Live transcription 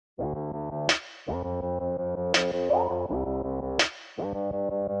She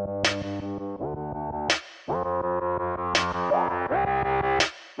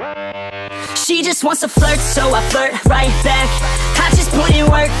just wants to flirt, so I flirt right back. I just put in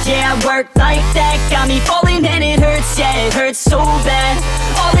work, yeah, I work like that. Got me falling and it hurts, yeah, it hurts so bad.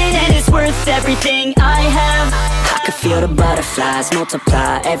 All in and it's worth everything I have. I could feel the butterflies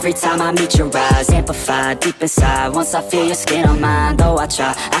multiply every time I meet your eyes. Amplify deep inside once I feel your skin on mine. Though I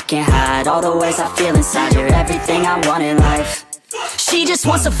try, I can't hide all the ways I feel inside. You're everything I want in life. She just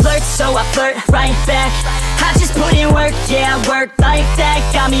wants to flirt, so I flirt right back. I just put in work, yeah, I work like that.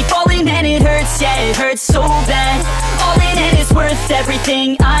 Got me falling and it hurts, yeah, it hurts so bad. All in and it's worth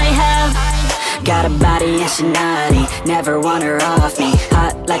everything I have. Got a body and she naughty, never want her off me.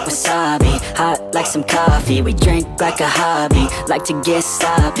 Hot like wasabi, hot like some coffee. We drink like a hobby, like to get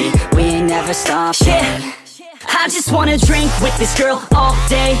sloppy. We ain't never stopping. Yeah. I just wanna drink with this girl all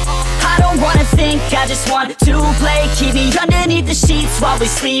day. I don't wanna think, I just want to play. Keep me underneath the sheets while we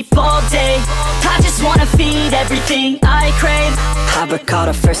sleep all day. I just wanna feed everything I crave. I recall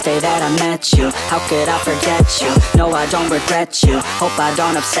the first day that I met you. How could I forget you? No, I don't regret you. Hope I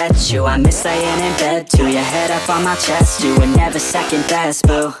don't upset you. I miss laying in bed too. Your head up on my chest, you would never second best,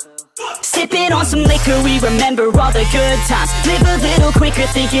 boo. Sipping on some liquor, we remember all the good times. Live a little quicker,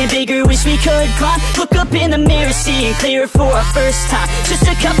 thinking bigger, wish we could climb. Look up in the mirror, seeing clearer for our first time. Just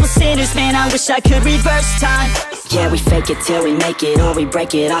a couple sinners, man, I wish I could reverse time. Yeah, we fake it till we make it, or we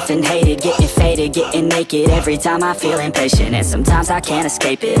break it off and hate it. Getting faded, getting naked, every time I feel impatient. And sometimes I can't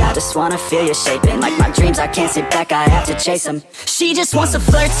escape it, I just wanna feel you shaping. Like my dreams, I can't sit back, I have to chase them. She just wants to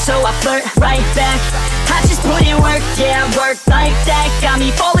flirt, so I flirt right back. I just put in work, yeah, I work like that. Got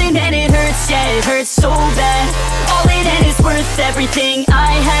me falling and it hurts, yeah, it hurts so bad. All in and it's worth everything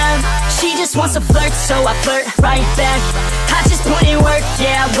I have. She just wants to flirt, so I flirt right back. I just put in work,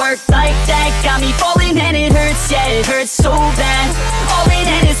 yeah, I work like that. Got me falling and it hurts, yeah, it hurts so bad.